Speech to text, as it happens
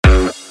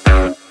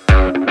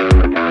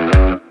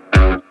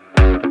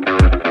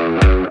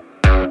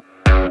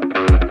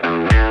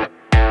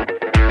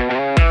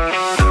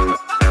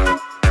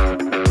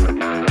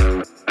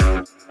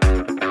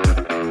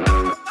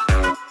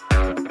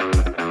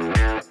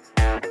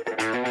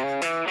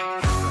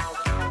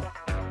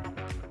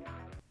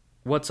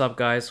What's up,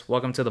 guys?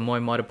 Welcome to the Moi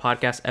Motive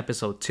Podcast,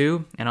 episode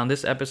 2. And on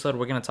this episode,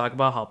 we're going to talk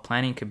about how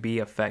planning could be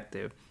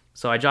effective.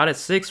 So I jotted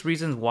 6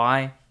 reasons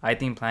why I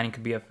think planning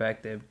could be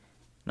effective.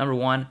 Number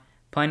 1,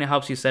 planning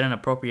helps you set an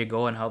appropriate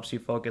goal and helps you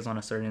focus on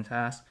a certain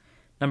task.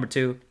 Number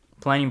 2,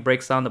 planning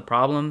breaks down the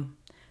problem.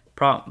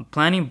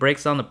 Planning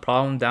breaks down the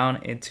problem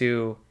down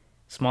into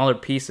smaller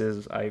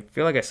pieces. I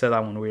feel like I said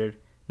that one weird.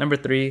 Number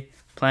 3,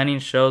 planning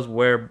shows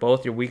where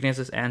both your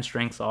weaknesses and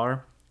strengths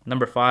are.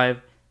 Number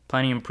 5,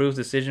 planning improves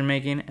decision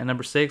making. And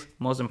number 6,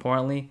 most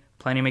importantly,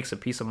 planning makes a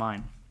peace of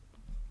mind.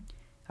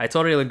 I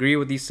totally agree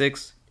with these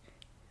 6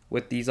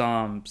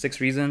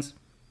 reasons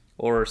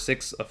or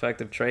 6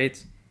 effective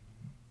traits.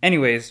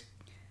 Anyways,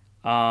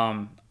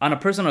 on a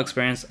personal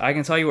experience, I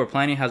can tell you where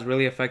planning has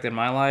really affected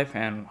my life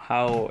and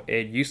how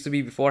it used to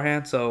be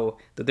beforehand. So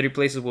the 3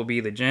 places will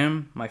be the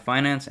gym, my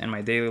finance, and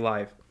my daily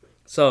life.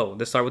 So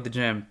let's start with the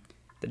gym.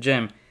 The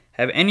gym.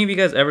 Have any of you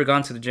guys ever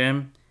gone to the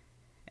gym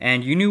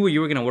and you knew what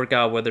you were going to work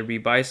out, whether it be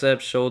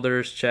biceps,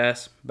 shoulders,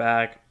 chest,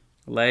 back,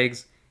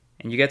 legs,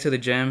 and you get to the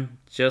gym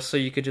just so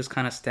you could just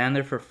kind of stand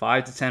there for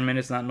 5 to 10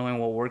 minutes not knowing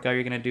what workout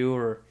you're going to do,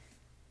 or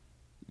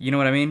you know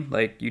what I mean?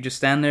 Like, you just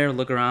stand there,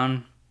 look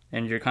around,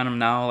 and you're kind of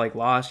now like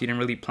lost. You didn't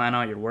really plan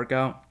out your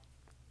workout.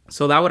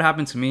 So that would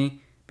happen to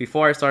me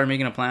before I started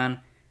making a plan,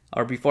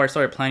 or before I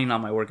started planning out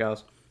my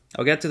workouts.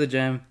 I'll get to the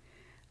gym.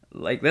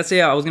 Like, let's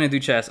say I was going to do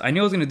chest. I knew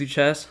I was going to do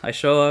chest. I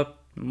show up.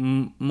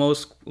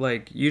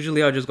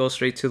 Usually I'll just go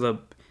straight to the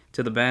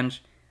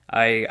bench.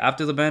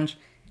 After the bench,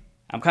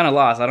 I'm kind of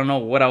lost. I don't know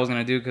what I was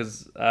gonna do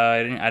because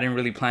I didn't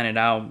really plan it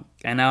out.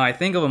 And now I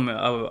think of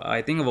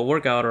a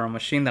workout or a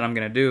machine that I'm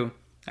gonna do.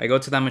 I go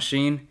to that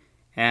machine,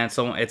 and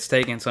so it's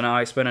taken. So now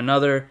I spend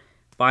another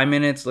 5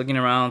 minutes looking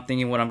around,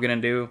 thinking what I'm gonna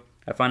do.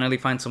 I finally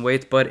find some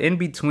weights, but in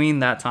between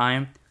that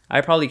time, I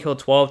probably kill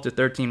 12 to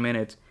 13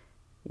 minutes,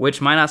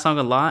 which might not sound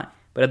a lot.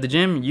 But at the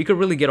gym, you could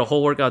really get a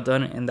whole workout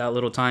done in that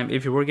little time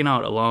if you're working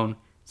out alone.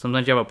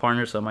 Sometimes you have a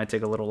partner, so it might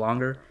take a little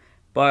longer.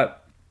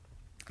 But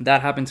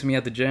that happened to me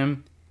at the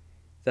gym.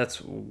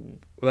 That's in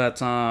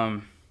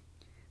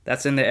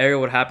the area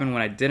what happened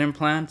when I didn't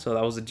plan. So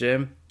that was the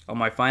gym. On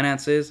my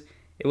finances,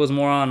 it was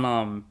more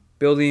on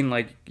building,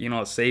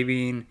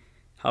 saving,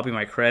 helping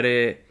my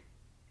credit,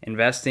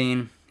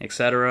 investing,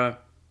 etc.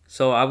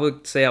 So I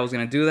would say I was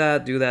going to do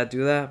that.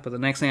 But the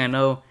next thing I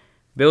know,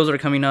 bills are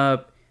coming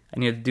up. I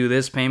need to do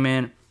this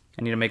payment.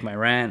 I need to make my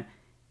rent.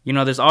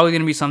 There's always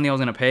going to be something I was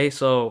going to pay.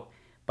 So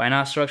by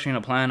not structuring a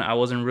plan, I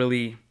wasn't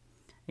really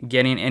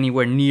getting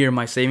anywhere near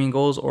my saving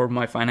goals or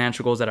my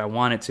financial goals that I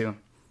wanted to.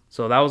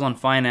 So that was on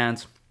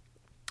finance.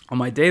 On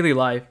my daily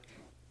life,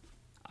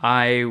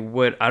 I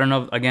don't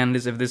know, again,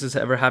 if this has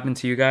ever happened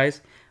to you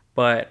guys,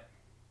 but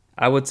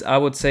I would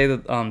say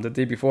that the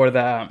day before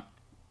that,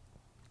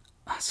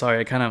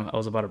 sorry, I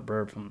was about to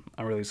burp. I'm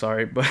really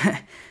sorry.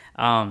 But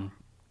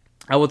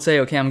I would say,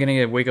 okay, I'm going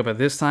to wake up at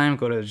this time,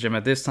 go to the gym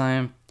at this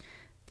time,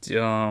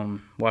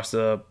 wash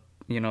the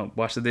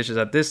dishes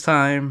at this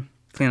time,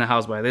 clean the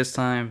house by this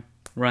time,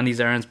 run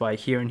these errands by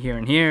here and here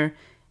and here,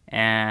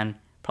 and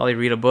probably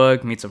read a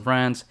book, meet some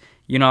friends.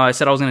 I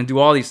said I was going to do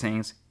all these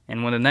things,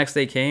 and when the next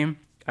day came,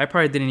 I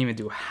probably didn't even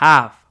do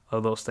half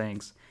of those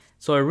things.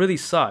 So it really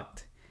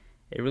sucked.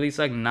 It didn't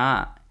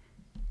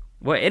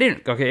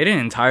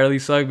entirely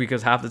suck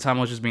because half the time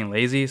I was just being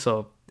lazy,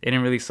 so it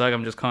didn't really suck.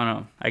 I'm just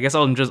I guess I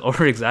was just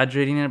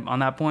over-exaggerating it on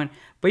that point.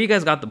 But you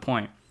guys got the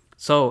point.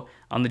 So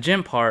on the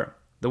gym part,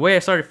 the way I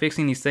started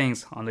fixing these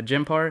things on the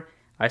gym part,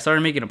 I started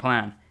making a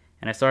plan.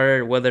 And I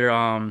started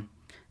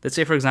let's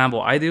say, for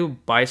example, I do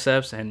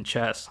biceps and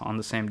chest on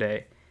the same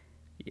day.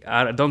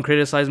 Don't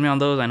criticize me on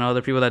those. I know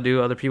other people that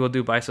do. Other people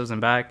do biceps and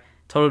back.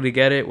 Totally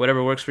get it.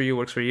 Whatever works for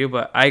you.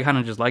 But I kind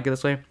of just like it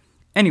this way.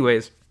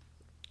 Anyways,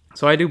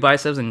 so I do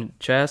biceps and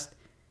chest.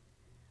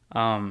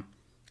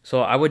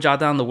 So I would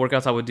jot down the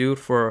workouts I would do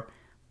for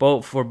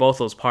both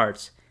those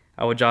parts.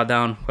 I would jot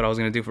down what I was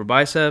going to do for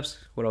biceps,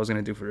 what I was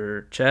going to do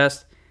for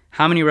chest,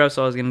 how many reps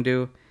I was going to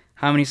do,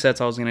 how many sets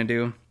I was going to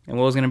do, and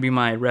what was going to be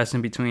my rest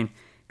in between.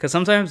 Because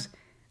sometimes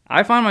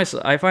I find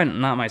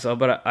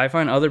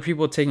other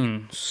people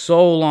taking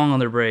so long on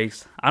their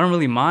breaks. I don't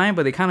really mind,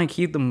 but they kind of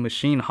keep the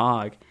machine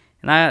hog.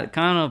 And that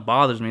kind of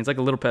bothers me. It's like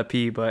a little pet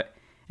peeve. But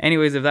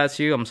anyways, if that's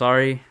you, I'm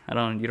sorry.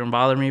 You don't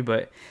bother me,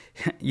 but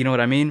you know what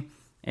I mean?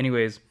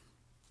 Anyways.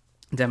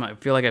 Damn, I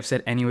feel like I've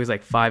said anyways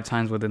like 5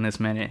 times within this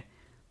minute.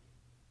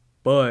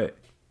 But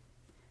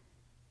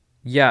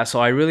yeah,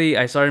 so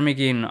I started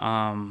making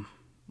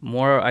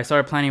I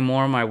started planning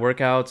more of my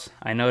workouts.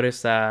 I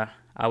noticed that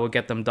I would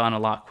get them done a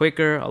lot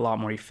quicker, a lot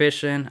more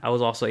efficient. I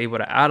was also able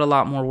to add a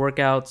lot more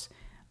workouts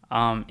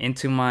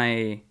into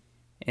my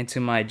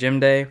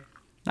gym day.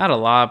 Not a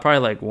lot,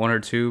 probably like 1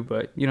 or 2,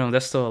 but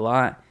that's still a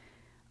lot.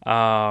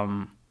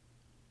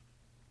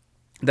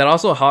 That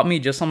also helped me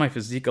just on my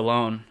physique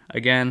alone.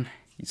 Again,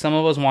 some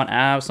of us want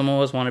abs, some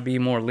of us want to be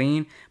more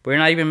lean, but you're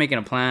not even making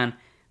a plan.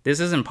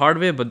 This isn't part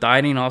of it, but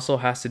dieting also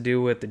has to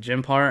do with the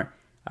gym part.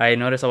 I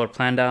noticed I would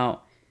planned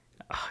out.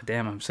 Oh,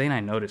 damn, I'm saying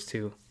I noticed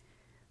too.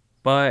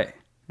 But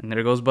And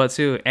there goes but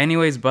two.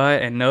 Anyways,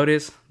 but and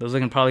notice, those are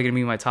probably going to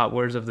be my top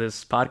words of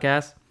this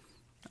podcast.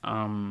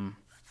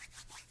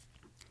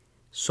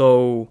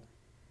 So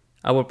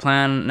I would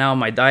plan now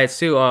my diets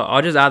too.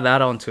 I'll just add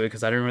that onto it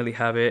because I didn't really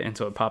have it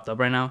until it popped up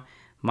right now.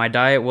 My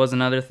diet was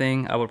another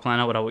thing. I would plan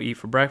out what I would eat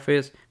for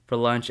breakfast, for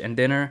lunch, and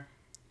dinner.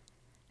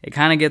 It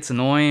kind of gets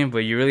annoying, but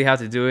you really have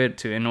to do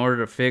it in order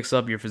to fix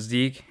up your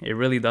physique. It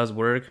really does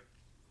work.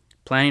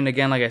 Planning,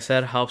 again, like I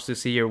said, helps to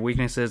see your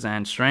weaknesses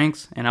and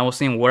strengths. And I was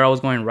seeing where I was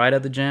going right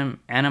at the gym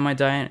and in my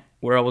diet,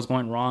 where I was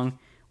going wrong,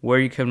 where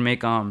you can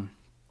make, the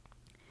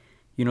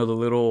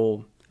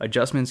little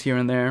adjustments here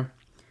and there.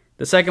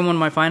 The second one,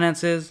 my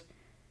finances.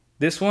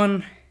 This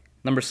one,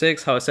 number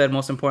 6, how I said,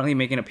 most importantly,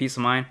 making a peace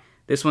of mind.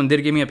 This one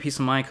did give me a peace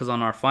of mind because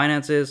on our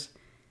finances,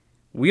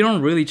 we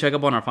don't really check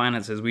up on our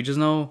finances. We just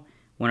know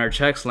when our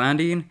check's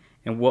landing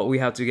and what we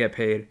have to get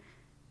paid.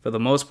 For the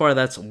most part,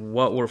 that's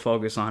what we're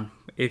focused on.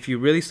 If you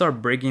really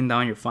start breaking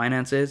down your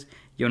finances,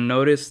 you'll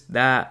notice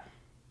that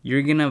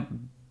you're going to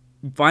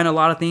find a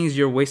lot of things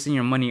you're wasting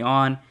your money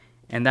on,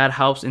 and that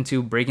helps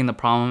into breaking the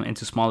problem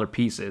into smaller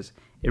pieces.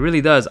 It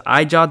really does.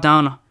 I jot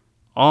down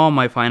all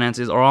my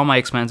finances or all my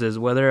expenses,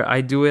 whether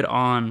I do it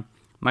on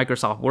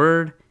Microsoft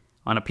Word,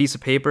 on a piece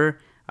of paper.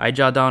 I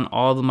jot down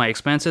all of my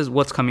expenses,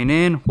 what's coming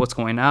in, what's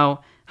going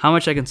out, how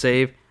much I can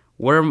save,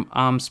 where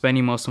I'm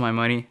spending most of my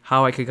money,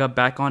 how I could cut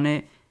back on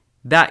it.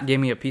 That gave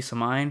me a peace of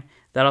mind.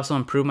 That also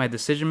improved my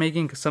decision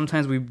making because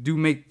sometimes we do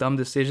make dumb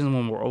decisions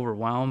when we're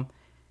overwhelmed.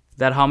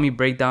 That helped me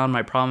break down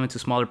my problem into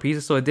smaller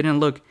pieces, so it didn't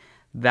look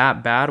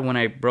that bad when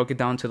I broke it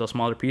down to those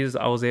smaller pieces.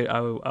 I was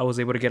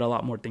able to get a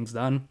lot more things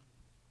done.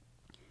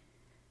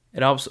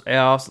 It helps,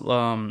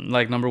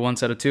 like number 1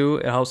 set of 2,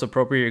 it helps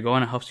appropriate your goal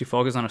and it helps you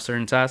focus on a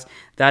certain task.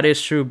 That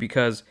is true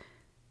because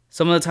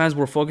some of the times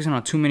we're focusing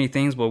on too many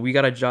things, but we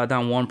got to jot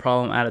down one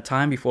problem at a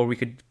time before we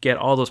could get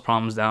all those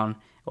problems down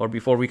or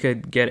before we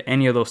could get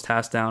any of those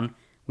tasks down.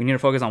 We need to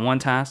focus on one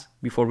task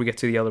before we get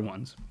to the other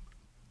ones.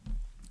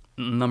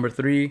 Number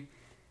 3,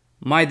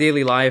 my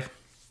daily life.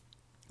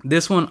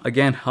 This one,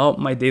 again, helped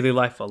my daily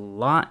life a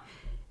lot.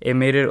 It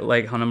made it,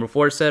 like how number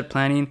 4 said,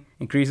 planning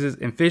increases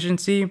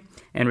efficiency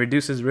and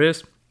reduces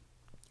risk.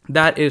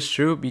 That is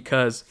true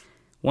because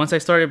once I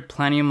started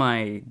planning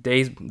my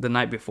days the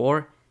night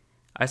before,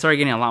 I started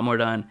getting a lot more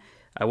done.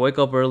 I wake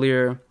up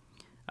earlier,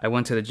 I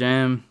went to the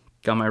gym,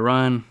 got my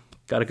run,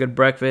 got a good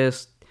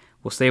breakfast,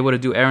 was able to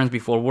do errands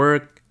before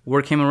work.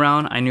 Work came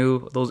around, I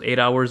knew those 8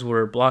 hours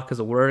were blocked because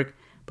of work.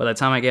 By the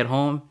time I get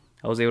home,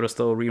 I was able to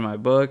still read my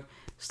book,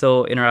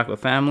 still interact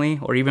with family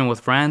or even with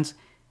friends.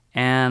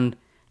 And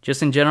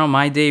just in general,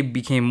 my day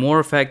became more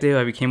effective.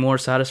 I became more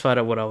satisfied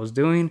at what I was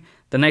doing.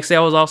 The next day,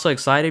 I was also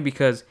excited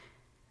because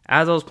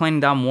as I was planning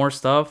down more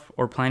stuff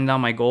or planning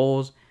down my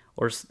goals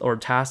or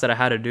tasks that I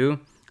had to do,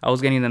 I was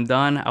getting them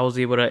done. I was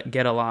able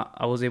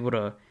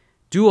to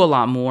do a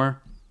lot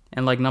more.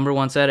 And like number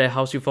 1 said, it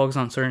helps you focus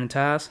on certain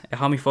tasks. It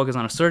helped me focus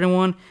on a certain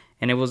one,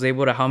 and it was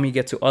able to help me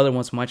get to other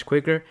ones much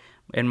quicker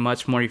and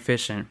much more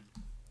efficient.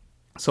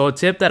 So a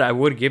tip that I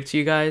would give to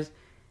you guys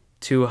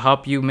to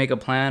help you make a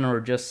plan or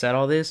just set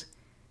all this,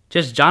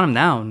 just jot them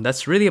down.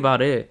 That's really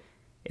about it.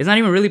 It's not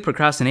even really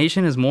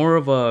procrastination. It's more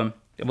of a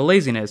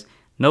laziness.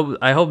 No,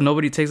 I hope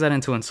nobody takes that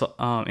into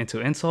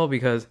insult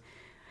because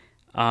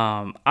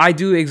I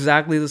do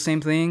exactly the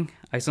same thing.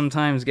 I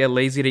sometimes get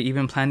lazy to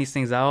even plan these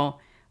things out,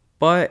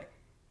 but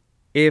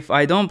if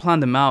I don't plan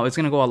them out, it's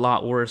going to go a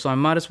lot worse. So I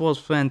might as well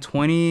spend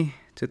 20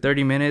 to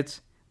 30 minutes.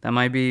 That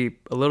might be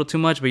a little too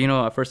much, but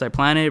at first I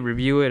plan it,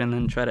 review it, and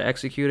then try to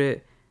execute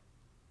it.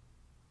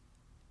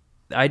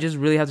 I just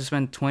really have to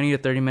spend 20 to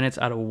 30 minutes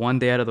out of one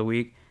day out of the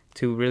week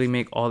to really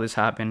make all this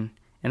happen.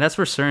 And that's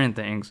for certain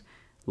things.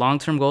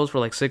 Long-term goals for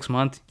like 6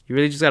 months, you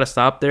really just got to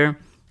stop there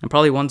and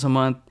probably once a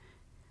month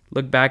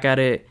look back at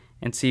it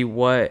and see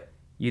what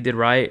you did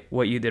right,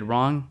 what you did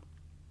wrong.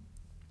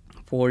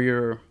 For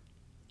your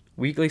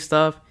weekly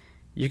stuff,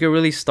 you could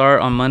really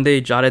start on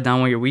Monday, jot it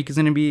down what your week is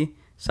going to be.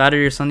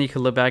 Saturday or Sunday, you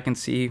could look back and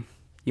see,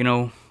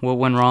 what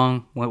went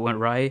wrong, what went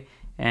right,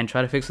 and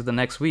try to fix it the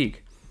next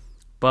week.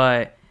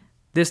 But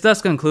this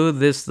does conclude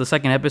the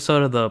second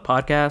episode of the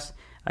podcast.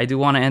 I do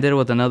want to end it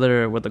with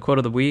the quote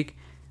of the week.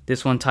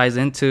 This one ties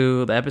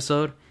into the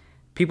episode.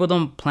 People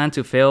don't plan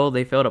to fail,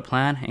 they fail to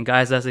plan. And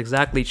guys, that's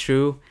exactly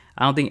true.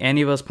 I don't think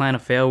any of us plan to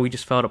fail, we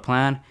just fail to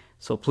plan.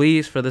 So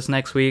please, for this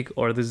next week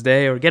or this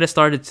day, or get it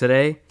started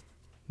today,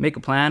 make a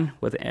plan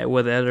with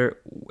either,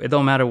 it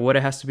don't matter what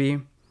it has to be.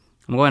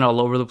 I'm going all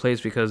over the place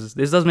because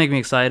this does make me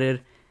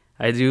excited.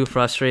 I do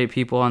frustrate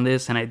people on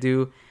this, and I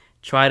do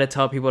try to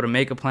tell people to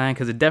make a plan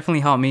because it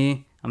definitely helped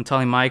me. I'm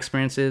telling my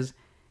experiences,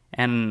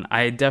 and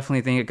I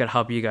definitely think it could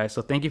help you guys.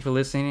 So thank you for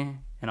listening,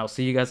 and I'll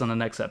see you guys on the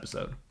next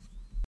episode.